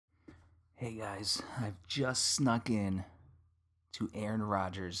Hey guys, I've just snuck in to Aaron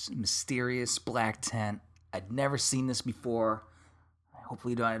Rodgers' mysterious black tent. I'd never seen this before.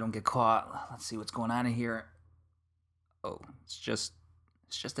 Hopefully I don't get caught. Let's see what's going on in here. Oh, it's just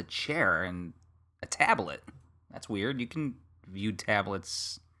a chair and a tablet. That's weird. You can view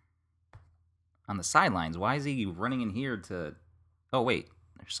tablets on the sidelines. Why is he running in here to... Oh, wait.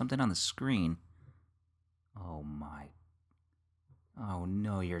 There's something on the screen. Oh, my. Oh,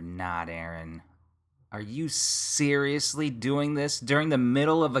 no, you're not, Aaron. Are you seriously doing this during the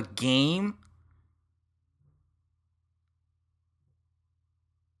middle of a game?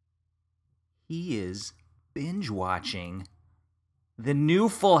 He is binge-watching the new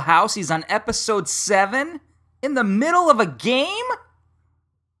Full House. He's on episode 7 in the middle of a game?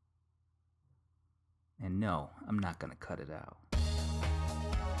 And no, I'm not going to cut it out.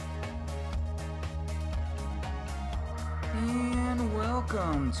 And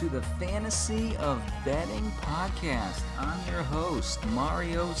welcome to the Fantasy of Betting Podcast. I'm your host,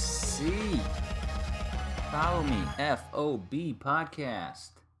 Mario C. Follow me, FOB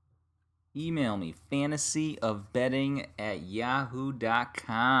Podcast. Email me,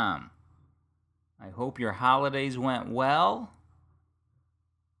 fantasyofbetting@yahoo.com. I hope your holidays went well.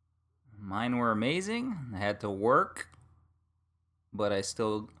 Mine were amazing. I had to work, but I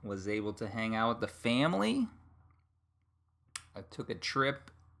still was able to hang out with the family. I took a trip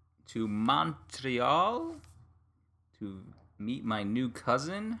to Montreal to meet my new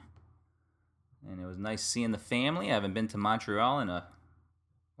cousin, and it was nice seeing the family. I haven't been to Montreal in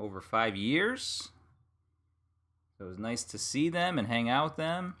over 5 years, so it was nice to see them and hang out with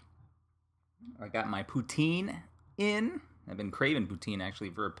them. I got my poutine in. I've been craving poutine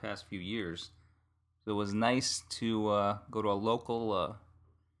actually for the past few years, so it was nice to go to a local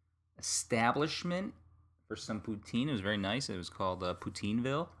establishment for some poutine. It was very nice. It was called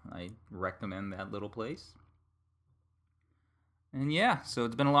Poutineville. I recommend that little place. And yeah, so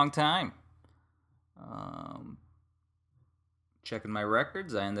it's been a long time. Checking my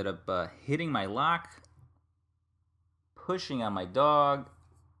records, I ended up hitting my lock, pushing on my dog,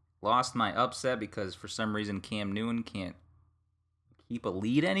 lost my upset because for some reason Cam Newton can't keep a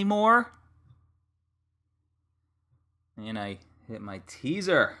lead anymore. And I hit my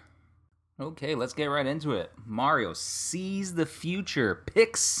teaser. Okay, let's get right into it. Mario sees the future.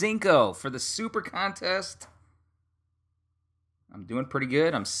 Pick cinco for the Supercontest. I'm doing pretty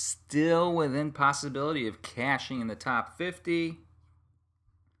good. I'm still within possibility of cashing in the top 50.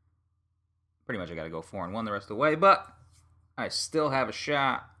 Pretty much I got to go 4-1 the rest of the way, but I still have a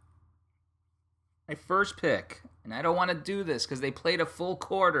shot. My first pick, and I don't want to do this because they played a full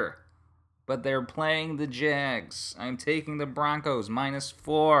quarter, but they're playing the Jags. I'm taking the Broncos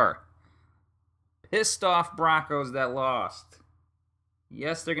 -4. Pissed off Broncos that lost.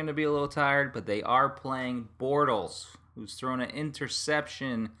 Yes, they're going to be a little tired, but they are playing Bortles, who's thrown an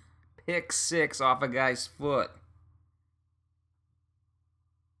interception, pick 6 off a guy's foot.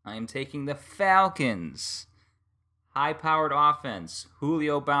 I am taking the Falcons. High-powered offense,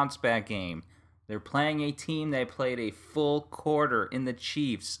 Julio bounce-back game. They're playing a team that played a full quarter in the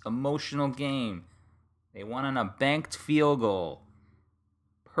Chiefs. Emotional game. They won on a banked field goal.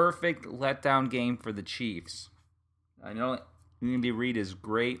 Perfect letdown game for the Chiefs. I know Andy Reid is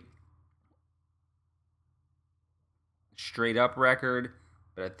great. Straight up record,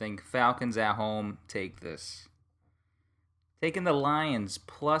 but I think Falcons at home take this. Taking the Lions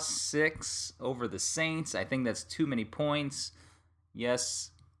 +6 over the Saints. I think that's too many points.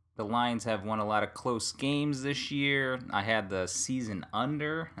 Yes, the Lions have won a lot of close games this year. I had the season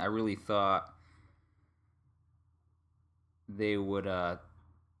under. I really thought they would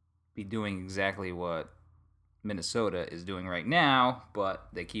be doing exactly what Minnesota is doing right now, but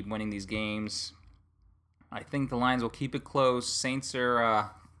they keep winning these games. I think the Lions will keep it close. Saints are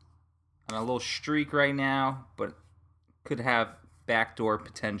on a little streak right now, but could have backdoor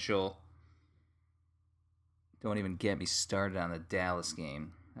potential. Don't even get me started on the Dallas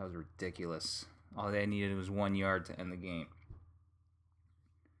game. That was ridiculous. All they needed was 1 yard to end the game.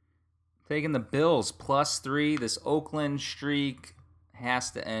 Taking the Bills +3. This Oakland streak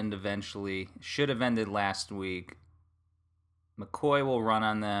has to end eventually. Should have ended last week. McCoy will run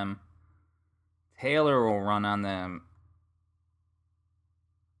on them. Taylor will run on them.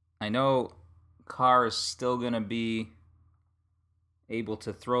 I know Carr is still going to be able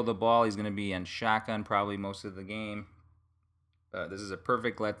to throw the ball. He's going to be in shotgun probably most of the game. This is a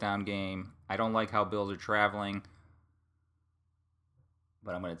perfect letdown game. I don't like how Bills are traveling.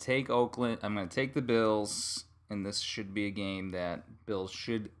 But I'm going to take Oakland. I'm going to take the Bills. And this should be a game that Bills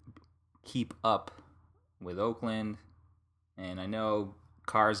should keep up with Oakland. And I know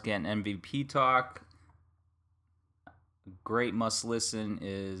Carr's getting MVP talk. Great must listen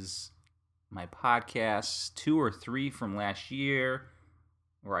is my podcast 2 or 3 from last year,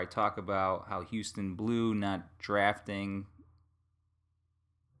 where I talk about how Houston blew not drafting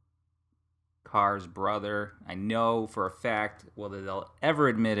Carr's brother. I know for a fact, whether they'll ever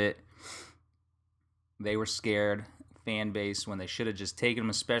admit it, they were scared, fan base, when they should have just taken him,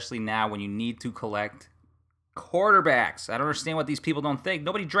 especially now when you need to collect quarterbacks. I don't understand what these people don't think.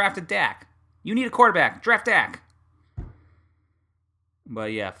 Nobody drafted Dak. You need a quarterback. Draft Dak.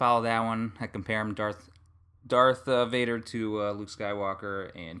 But yeah, follow that one. I compare him, Darth Vader to Luke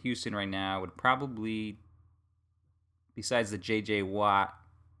Skywalker. And Houston right now would probably, besides the J.J. Watt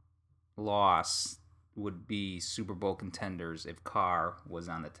loss, would be Super Bowl contenders if Carr was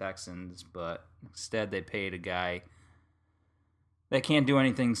on the Texans. But instead they paid a guy that can't do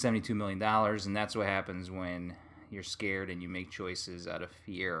anything, $72 million. And that's what happens when you're scared and you make choices out of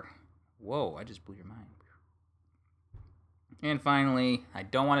fear. Whoa, I just blew your mind. And finally, I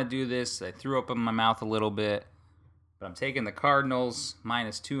don't want to do this. I threw up in my mouth a little bit. But I'm taking the Cardinals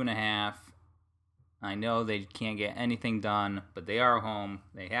 -2.5. I know they can't get anything done, but they are home.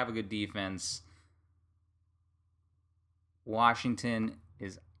 They have a good defense. Washington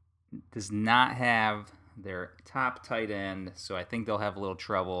does not have their top tight end, so I think they'll have a little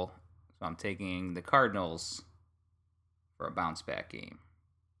trouble. So I'm taking the Cardinals for a bounce-back game.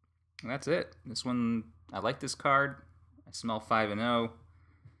 And that's it. This one, I like this card. I smell 5-0,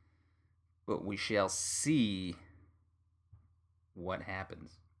 but we shall see what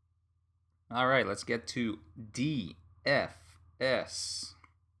happens. All right, let's get to DFS.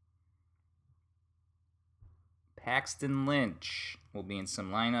 Paxton Lynch will be in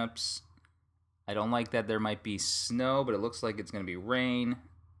some lineups. I don't like that there might be snow, but it looks like it's going to be rain.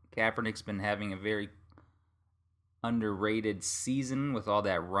 Kaepernick's been having a very underrated season with all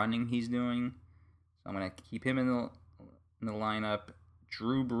that running he's doing. So I'm going to keep him in the lineup.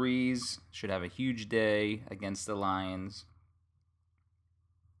 Drew Brees should have a huge day against the Lions.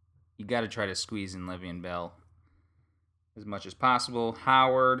 You got to try to squeeze in Le'Veon Bell as much as possible.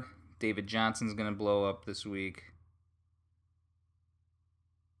 Howard, David Johnson's going to blow up this week.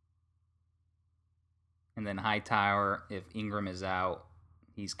 And then Hightower, if Ingram is out,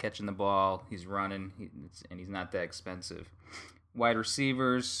 he's catching the ball, he's running, and he's not that expensive. Wide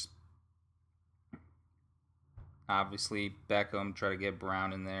receivers, obviously Beckham, try to get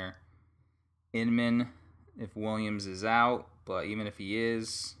Brown in there. Inman, if Williams is out, but even if he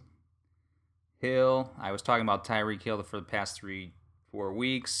is. Hill, I was talking about Tyreek Hill for the past 3-4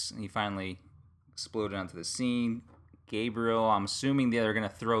 weeks. He finally exploded onto the scene. Gabriel, I'm assuming they're going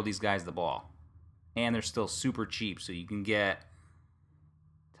to throw these guys the ball. And they're still super cheap, so you can get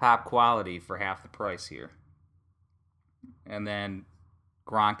top quality for half the price here. And then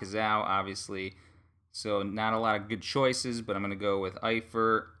Gronk is out, obviously. So not a lot of good choices, but I'm going to go with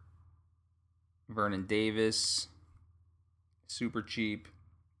Eifert, Vernon Davis, super cheap.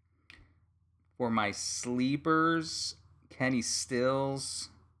 For my sleepers, Kenny Stills,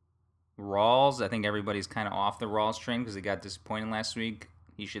 Rawls. I think everybody's kind of off the Rawls train because he got disappointed last week.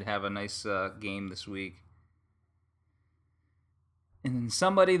 He should have a nice game this week. And then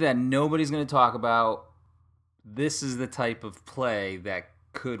somebody that nobody's going to talk about. This is the type of play that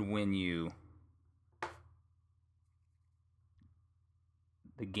could win you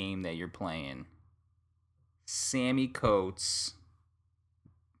the game that you're playing. Sammy Coates.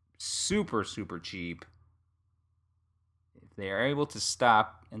 Super, super cheap. If they are able to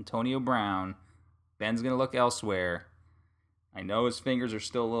stop Antonio Brown, Ben's going to look elsewhere. I know his fingers are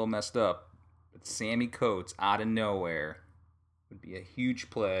still a little messed up, but Sammy Coates out of nowhere would be a huge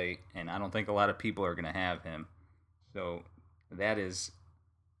play, and I don't think a lot of people are going to have him. So that is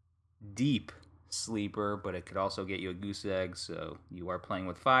deep sleeper, but it could also get you a goose egg, so you are playing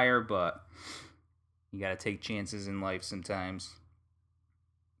with fire, but you got to take chances in life sometimes.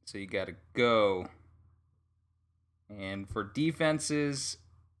 So you got to go. And for defenses,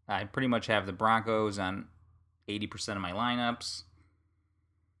 I pretty much have the Broncos on 80% of my lineups.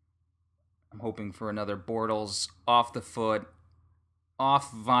 I'm hoping for another Bortles off the foot,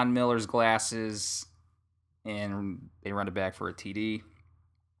 off Von Miller's glasses, and they run it back for a TD.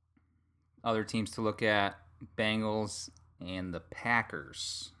 Other teams to look at, Bengals and the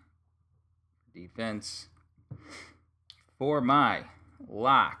Packers. Defense. For my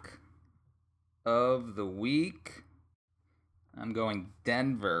lock of the week, I'm going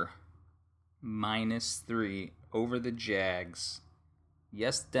Denver -3 over the Jags.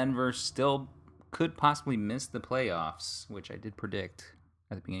 Yes, Denver still could possibly miss the playoffs, which I did predict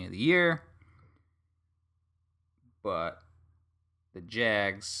at the beginning of the year. But The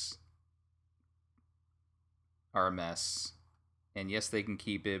Jags are a mess. And yes, they can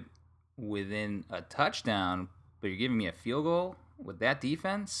keep it within a touchdown, but you're giving me a field goal with that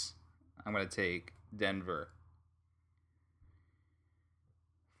defense? I'm going to take Denver.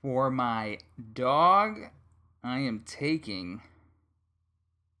 For my dog, I am taking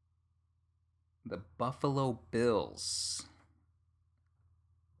the Buffalo Bills.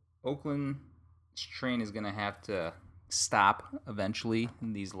 Oakland's train is going to have to stop eventually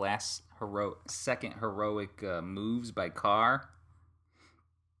in these last second heroic moves by Carr.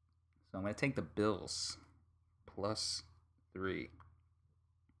 So I'm going to take the Bills +3.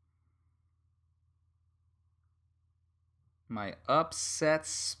 My upset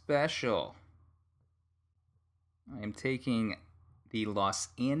special. I am taking the Los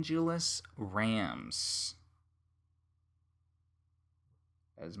Angeles Rams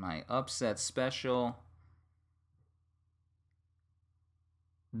as my upset special.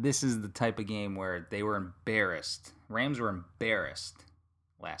 This is the type of game where they were embarrassed. Rams were embarrassed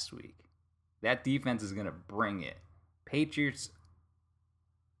last week. That defense is going to bring it. Patriots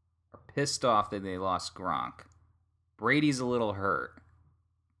are pissed off that they lost Gronk. Brady's a little hurt.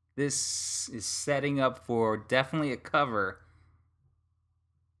 This is setting up for definitely a cover,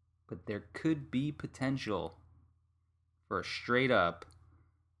 but there could be potential for a straight up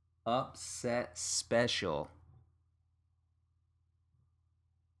upset special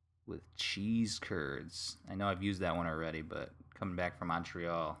with cheese curds. I know I've used that one already, but coming back from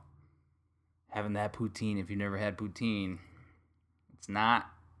Montreal, having that poutine, if you've never had poutine, it's not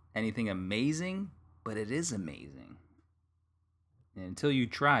anything amazing, but it is amazing. And until you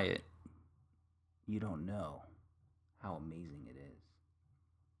try it, you don't know how amazing it is.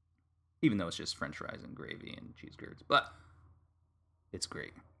 Even though it's just french fries and gravy and cheese curds. But it's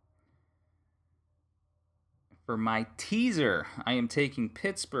great. For my teaser, I am taking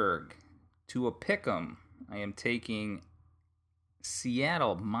Pittsburgh to a pick'em. I am taking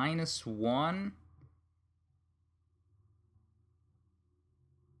Seattle -1.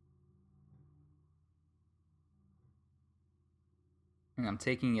 And I'm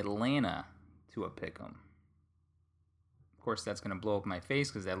taking Atlanta to a pick'em. Of course, that's going to blow up my face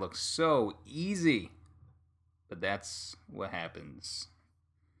because that looks so easy. But that's what happens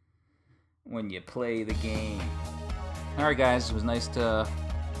when you play the game. All right, guys, it was nice to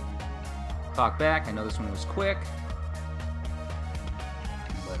talk back. I know this one was quick,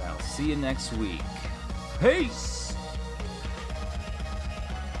 but I'll see you next week. Peace!